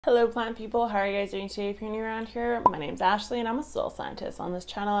Hello plant people, how are you guys doing today? If you're new around here, my name's Ashley and I'm a soil scientist. On this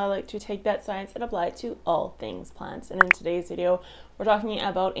channel, I like to take that science and apply it to all things plants. And in today's video, we're talking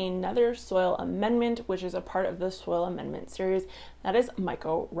about another soil amendment, which is a part of the soil amendment series, that is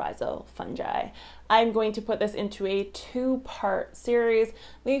mycorrhizal fungi. I'm going to put this into a two-part series.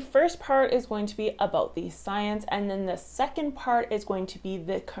 The first part is going to be about the science, and then the second part is going to be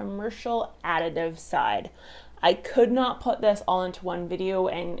the commercial additive side. I could not put this all into one video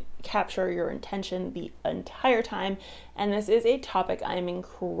and capture your attention the entire time, and this is a topic I'm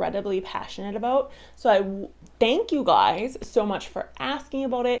incredibly passionate about, so I thank you guys so much for asking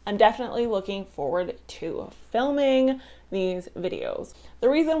about it. I'm definitely looking forward to filming these videos. The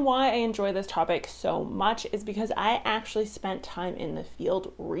reason why I enjoy this topic so much is because I actually spent time in the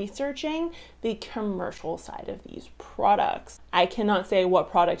field researching the commercial side of these products. I cannot say what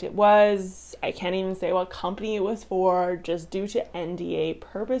product it was. I can't even say what company it was for, just due to NDA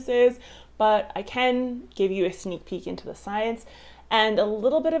purposes, but I can give you a sneak peek into the science and a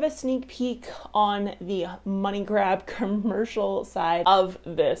little bit of a sneak peek on the money grab commercial side of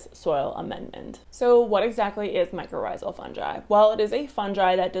this soil amendment. So what exactly is mycorrhizal fungi? Well, it is a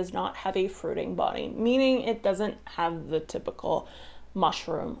fungi that does not have a fruiting body, meaning it doesn't have the typical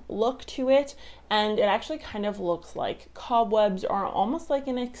mushroom look to it, and it actually kind of looks like cobwebs or almost like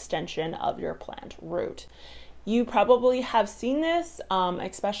an extension of your plant root. You probably have seen this,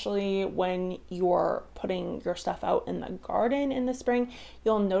 especially when you're putting your stuff out in the garden in the spring.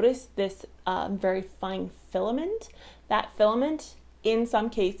 You'll notice this very fine filament. That filament, in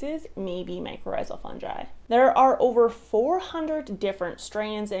some cases, may be mycorrhizal fungi. There are over 400 different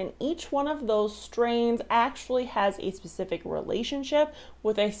strains, and each one of those strains actually has a specific relationship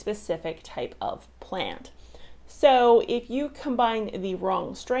with a specific type of plant. So if you combine the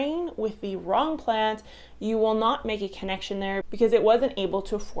wrong strain with the wrong plant, you will not make a connection there because it wasn't able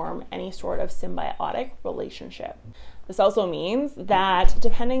to form any sort of symbiotic relationship. This also means that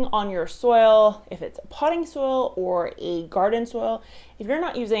depending on your soil, if it's a potting soil or a garden soil, if you're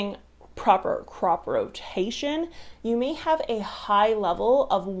not using proper crop rotation, you may have a high level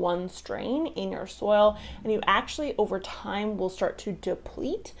of one strain in your soil, and you actually over time will start to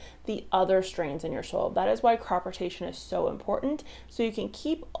deplete the other strains in your soil. That is why crop rotation is so important, so you can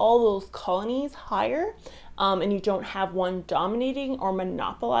keep all those colonies higher and you don't have one dominating or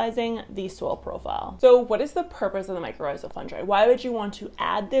monopolizing the soil profile. So what is the purpose of the mycorrhizal fungi? Why would you want to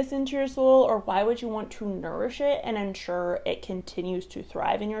add this into your soil, or why would you want to nourish it and ensure it continues to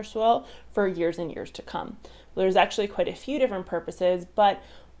thrive in your soil for years and years to come? Well, there's actually quite a few different purposes, but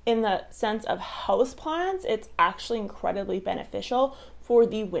in the sense of houseplants, it's actually incredibly beneficial for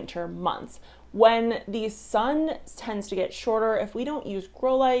the winter months. When the sun tends to get shorter, if we don't use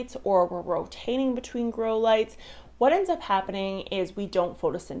grow lights or we're rotating between grow lights, what ends up happening is we don't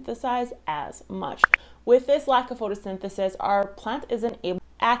photosynthesize as much. With this lack of photosynthesis, our plant isn't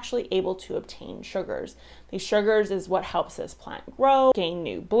actually able to obtain sugars. These sugars is what helps this plant grow, gain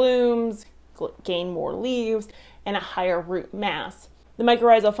new blooms, gain more leaves, and a higher root mass. The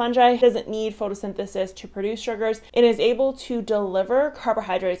mycorrhizal fungi doesn't need photosynthesis to produce sugars. It is able to deliver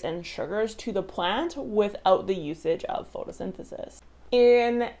carbohydrates and sugars to the plant without the usage of photosynthesis.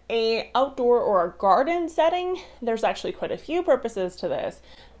 In an outdoor or a garden setting, there's actually quite a few purposes to this.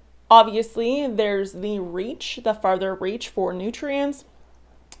 Obviously, there's the farther reach for nutrients,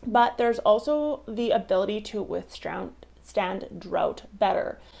 but there's also the ability to withstand drought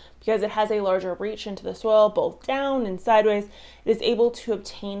better. Because it has a larger reach into the soil, both down and sideways, it is able to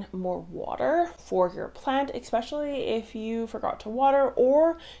obtain more water for your plant, especially if you forgot to water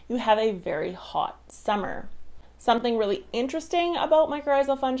or you have a very hot summer. Something really interesting about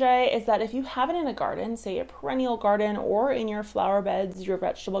mycorrhizal fungi is that if you have it in a garden, say a perennial garden, or in your flower beds, your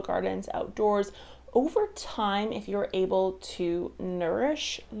vegetable gardens outdoors, over time, if you're able to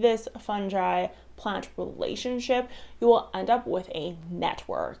nourish this fungi plant relationship, you will end up with a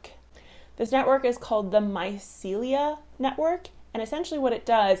network. This network is called the mycelia network, and essentially what it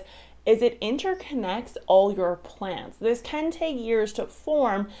does is it interconnects all your plants. This can take years to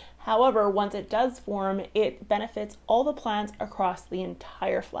form. However, once it does form, it benefits all the plants across the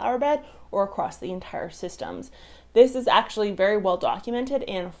entire flower bed or across the entire systems. This is actually very well documented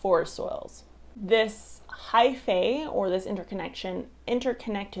in forest soils. This hyphae, or this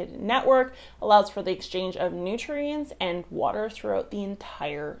interconnected network, allows for the exchange of nutrients and water throughout the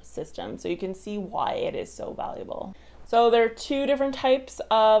entire system. So you can see why it is so valuable. So there are two different types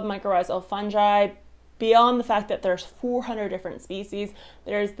of mycorrhizal fungi. beyond the fact that there's 400 different species,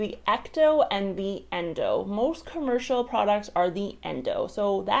 there's the ecto and the endo. Most commercial products are the endo.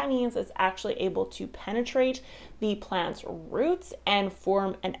 So that means it's actually able to penetrate the plant's roots and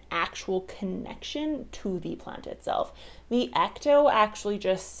form an actual connection to the plant itself. The ecto actually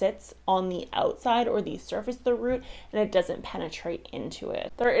just sits on the outside or the surface of the root, and it doesn't penetrate into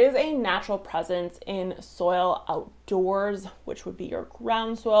it. There is a natural presence in soil outdoors, which would be your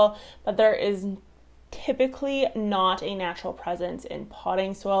ground soil, but there is typically not a natural presence in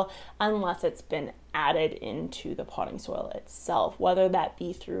potting soil unless it's been added into the potting soil itself, whether that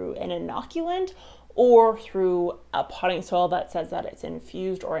be through an inoculant or through a potting soil that says that it's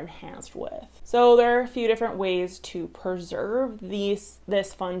infused or enhanced with. So there are a few different ways to preserve this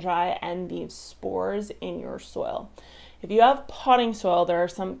fungi and these spores in your soil. If you have potting soil, there are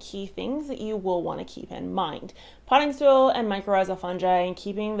some key things that you will want to keep in mind. Potting soil and mycorrhizal fungi, and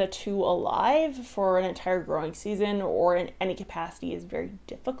keeping the two alive for an entire growing season or in any capacity is very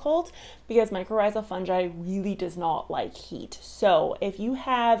difficult because mycorrhizal fungi really does not like heat. So if you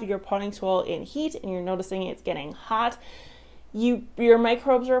have your potting soil in heat and you're noticing it's getting hot, your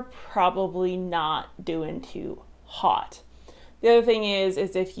microbes are probably not doing too hot. The other thing is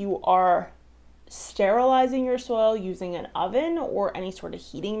if you are sterilizing your soil using an oven or any sort of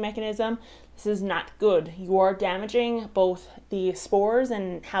heating mechanism, this is not good. You are damaging both the spores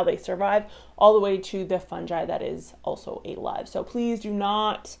and how they survive all the way to the fungi that is also alive. So please do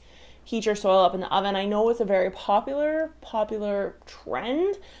not heat your soil up in the oven. I know it's a very popular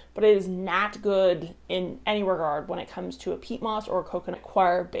trend, but it is not good in any regard when it comes to a peat moss or coconut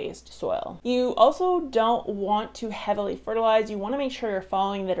coir based soil. You also don't want to heavily fertilize. You want to make sure you're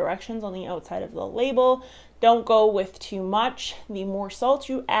following the directions on the outside of the label. Don't go with too much. The more salt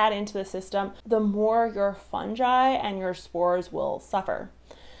you add into the system, the more your fungi and your spores will suffer.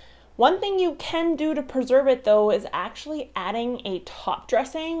 One thing you can do to preserve it though is actually adding a top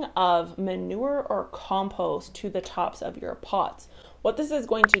dressing of manure or compost to the tops of your pots. What this is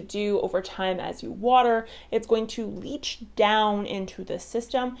going to do over time as you water, it's going to leach down into the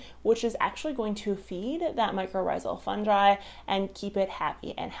system, which is actually going to feed that mycorrhizal fungi and keep it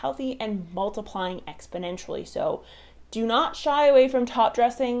happy and healthy and multiplying exponentially. So do not shy away from top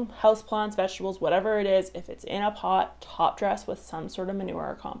dressing houseplants, vegetables, whatever it is. If it's in a pot, top dress with some sort of manure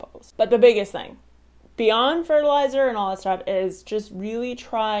or compost. But the biggest thing, beyond fertilizer and all that stuff, is just really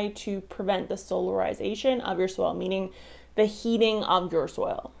try to prevent the solarization of your soil, meaning the heating of your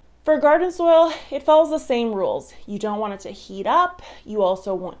soil. For garden soil, it follows the same rules. You don't want it to heat up. You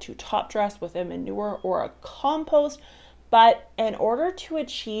also want to top dress with a manure or a compost. But in order to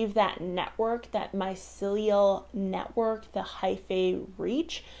achieve that network, that mycelial network, the hyphae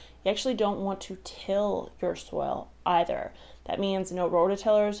reach, you actually don't want to till your soil either. That means no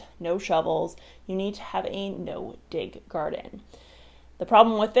rototillers, no shovels. You need to have a no-dig garden. The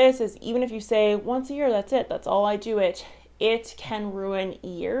problem with this is even if you say once a year, that's it, that's all I do it can ruin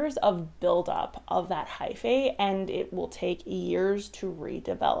years of buildup of that hyphae, and it will take years to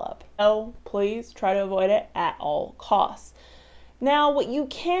redevelop. So please try to avoid it at all costs. Now, what you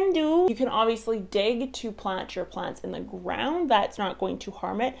can do, you can obviously dig to plant your plants in the ground. That's not going to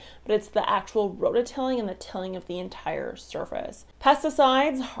harm it, but it's the actual rototilling and the tilling of the entire surface.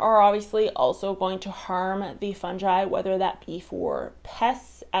 Pesticides are obviously also going to harm the fungi, whether that be for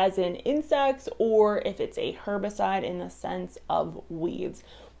pests as in insects, or if it's a herbicide in the sense of weeds.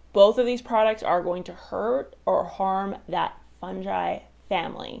 Both of these products are going to hurt or harm that fungi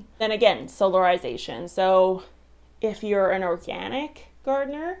family. Then again, solarization. So if you're an organic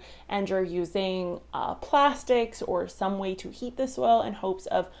gardener and you're using plastics or some way to heat the soil in hopes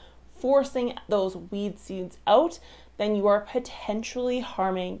of forcing those weed seeds out, then you are potentially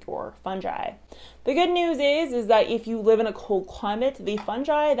harming your fungi. The good news is that if you live in a cold climate, the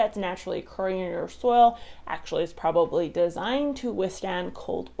fungi that's naturally occurring in your soil actually is probably designed to withstand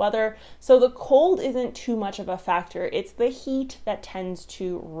cold weather. So the cold isn't too much of a factor. It's the heat that tends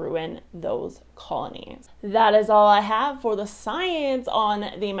to ruin those colonies. That is all I have for the science on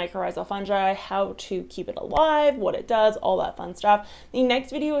the mycorrhizal fungi, how to keep it alive, what it does, all that fun stuff. The next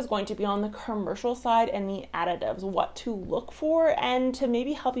video is going to be on the commercial side and the additives, what to look for, and to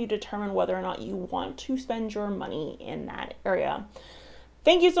maybe help you determine whether or not you want to spend your money in that area.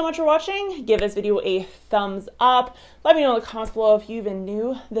 Thank you so much for watching. Give this video a thumbs up. Let me know in the comments below if you even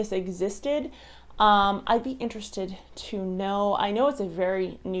knew this existed. I'd be interested to know. I know it's a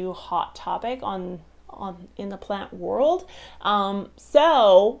very new hot topic in the plant world.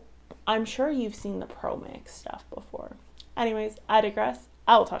 So I'm sure you've seen the Pro Mix stuff before. Anyways, I digress.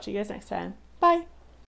 I will talk to you guys next time. Bye.